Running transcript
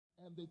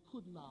and they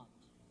could not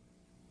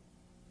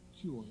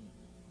cure him.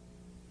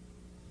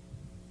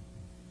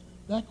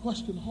 That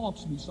question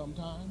haunts me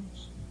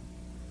sometimes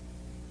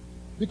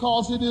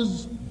because it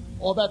is,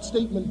 or that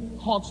statement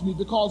haunts me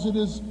because it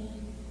is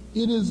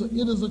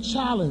a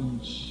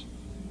challenge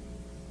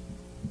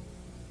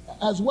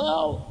as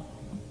well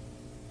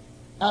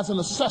as an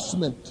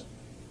assessment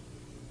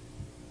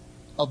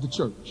of the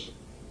church.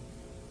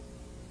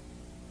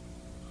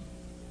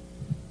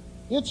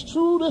 It's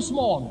true this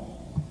morning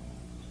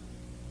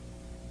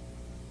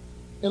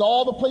in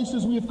all the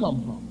places we have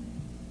come from.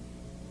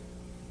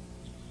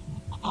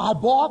 I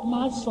brought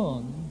my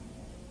son,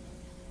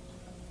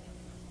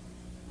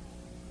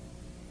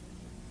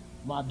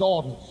 my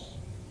daughters,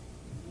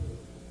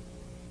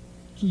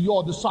 to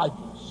your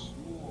disciples,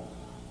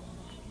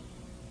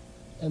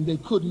 and they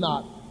could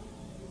not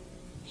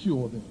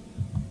cure them.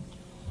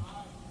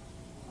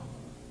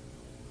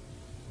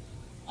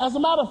 As a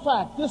matter of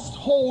fact, this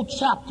whole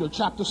chapter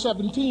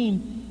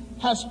 17,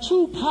 has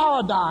two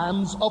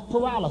paradigms of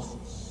paralysis,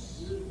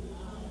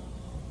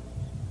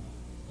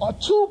 or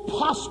two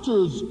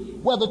postures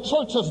where the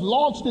church has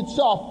launched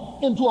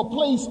itself into a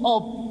place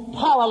of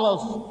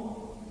paralysis.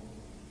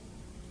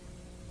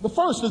 The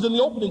first is in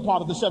the opening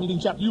part of the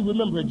 17th chapter. You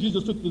remember it.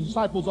 Jesus took the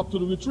disciples up to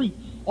the retreat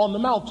on the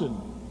mountain.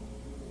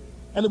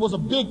 And it was a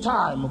big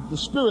time. The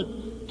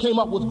Spirit came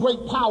up with great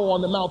power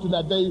on the mountain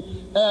that day.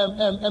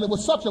 And it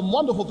was such a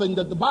wonderful thing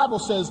that the Bible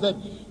says that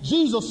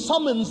Jesus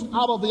summons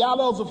out of the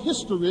annals of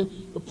history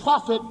the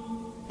prophet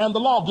and the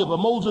lawgiver,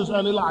 Moses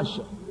and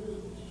Elisha.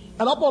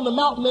 And up on the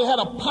mountain, they had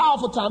a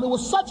powerful time. It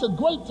was such a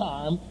great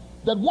time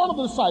that one of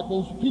the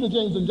disciples, Peter,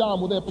 James, and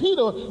John, were there.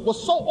 Peter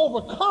was so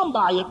overcome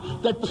by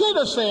it that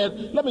Peter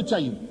said, let me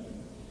tell you,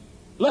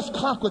 let's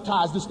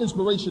concretize this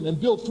inspiration and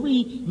build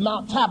 3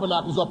 Mount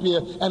Tabernacles up here,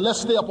 and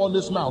let's stay up on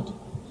this mountain.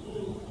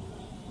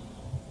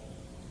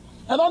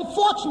 And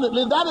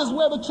unfortunately, that is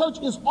where the church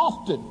is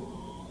often.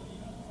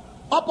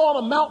 Up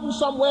on a mountain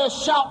somewhere,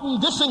 shouting,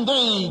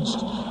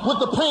 disengaged with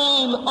the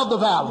pain of the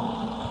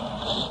valley.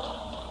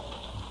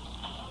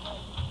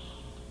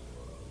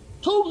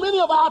 Too many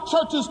of our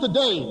churches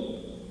today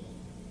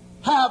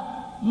have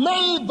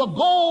made the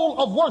goal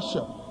of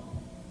worship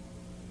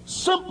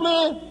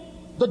simply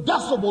the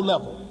decibel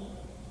level.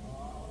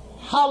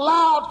 How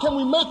loud can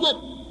we make it?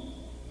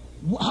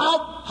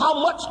 How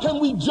much can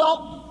we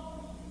jump?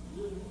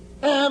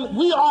 And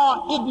we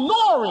are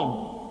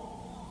ignoring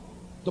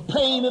the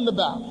pain in the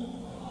valley.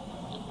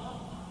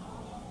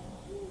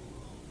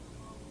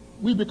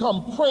 We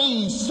become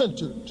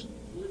praise-centered.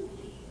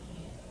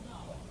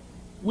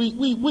 We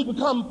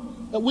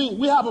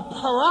have a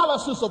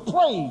paralysis of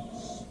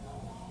praise.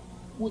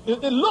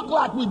 It look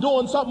like we're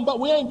doing something, but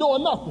we ain't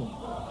doing nothing.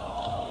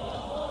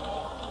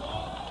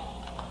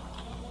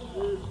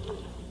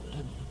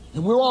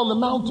 And we're on the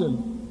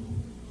mountain.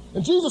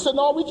 And Jesus said,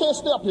 no, we can't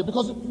stay up here,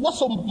 because what's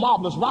so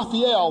marvelous,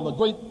 Raphael, the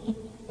great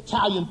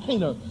Italian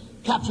painter,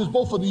 captures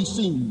both of these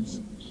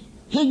scenes.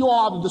 Here you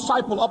are, the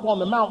disciple up on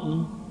the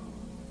mountain,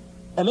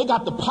 and they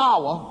got the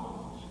power.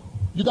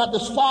 You got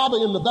this father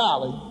in the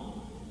valley,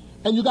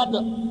 and you got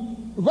the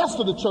rest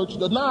of the church,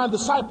 the 9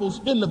 disciples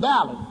in the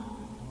valley.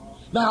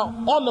 Now,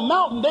 on the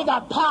mountain, they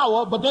got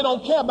power, but they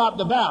don't care about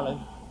the valley.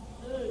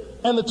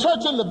 And the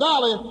church in the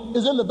valley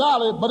is in the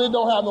valley, but it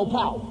don't have no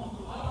power.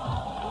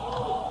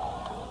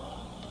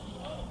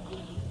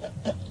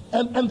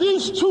 And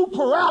these two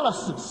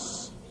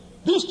paralyses,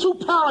 these two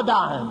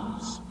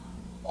paradigms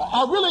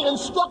are really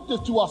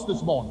instructive to us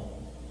this morning,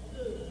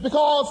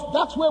 because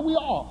that's where we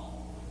are.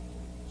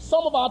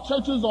 Some of our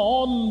churches are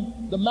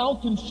on the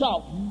mountain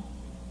shouting,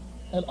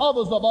 and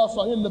others of us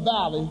are in the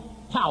valley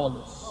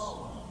powerless.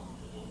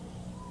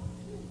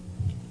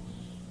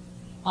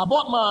 I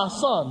brought my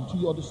son to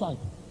your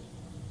disciples,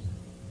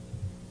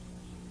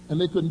 and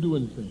they couldn't do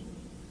anything.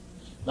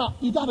 Now,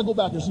 you got to go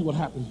back and see what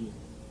happens here.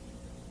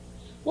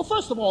 Well,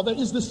 first of all, there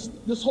is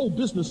this whole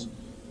business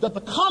that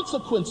the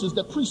consequences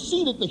that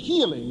preceded the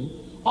healing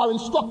are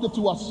instructive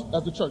to us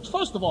as the church.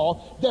 First of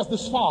all, there's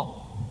this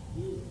father.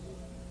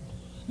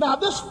 Now,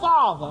 this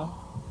father,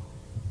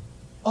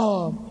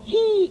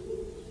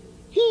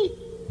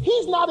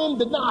 he's not in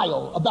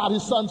denial about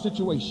his son's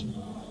situation.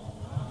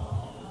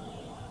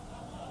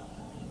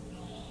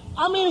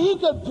 I mean, he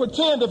could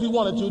pretend if he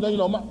wanted to. You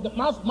know,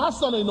 my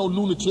son ain't no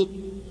lunatic.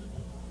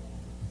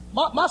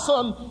 My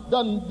son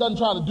doesn't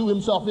try to do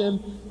himself in.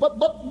 But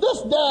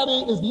this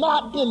daddy is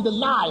not in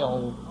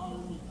denial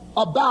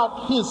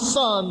about his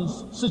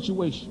son's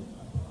situation.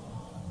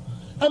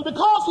 And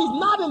because he's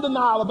not in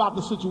denial about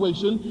the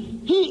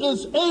situation, he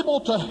is able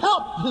to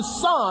help his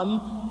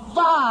son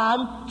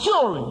find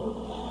curing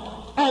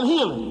and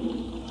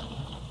healing.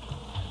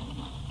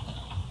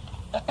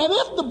 And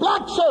if the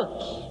black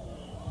church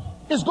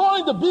is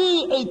going to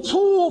be a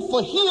tool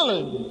for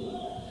healing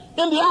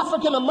in the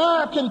African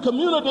American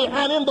community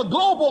and in the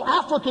global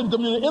African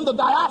community, in the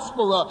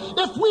diaspora,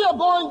 if we are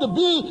going to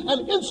be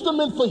an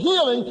instrument for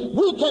healing,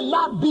 we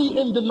cannot be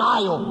in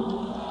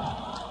denial.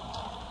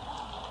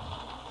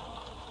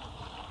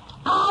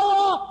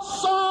 Our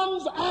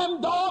sons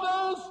and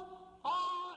daughters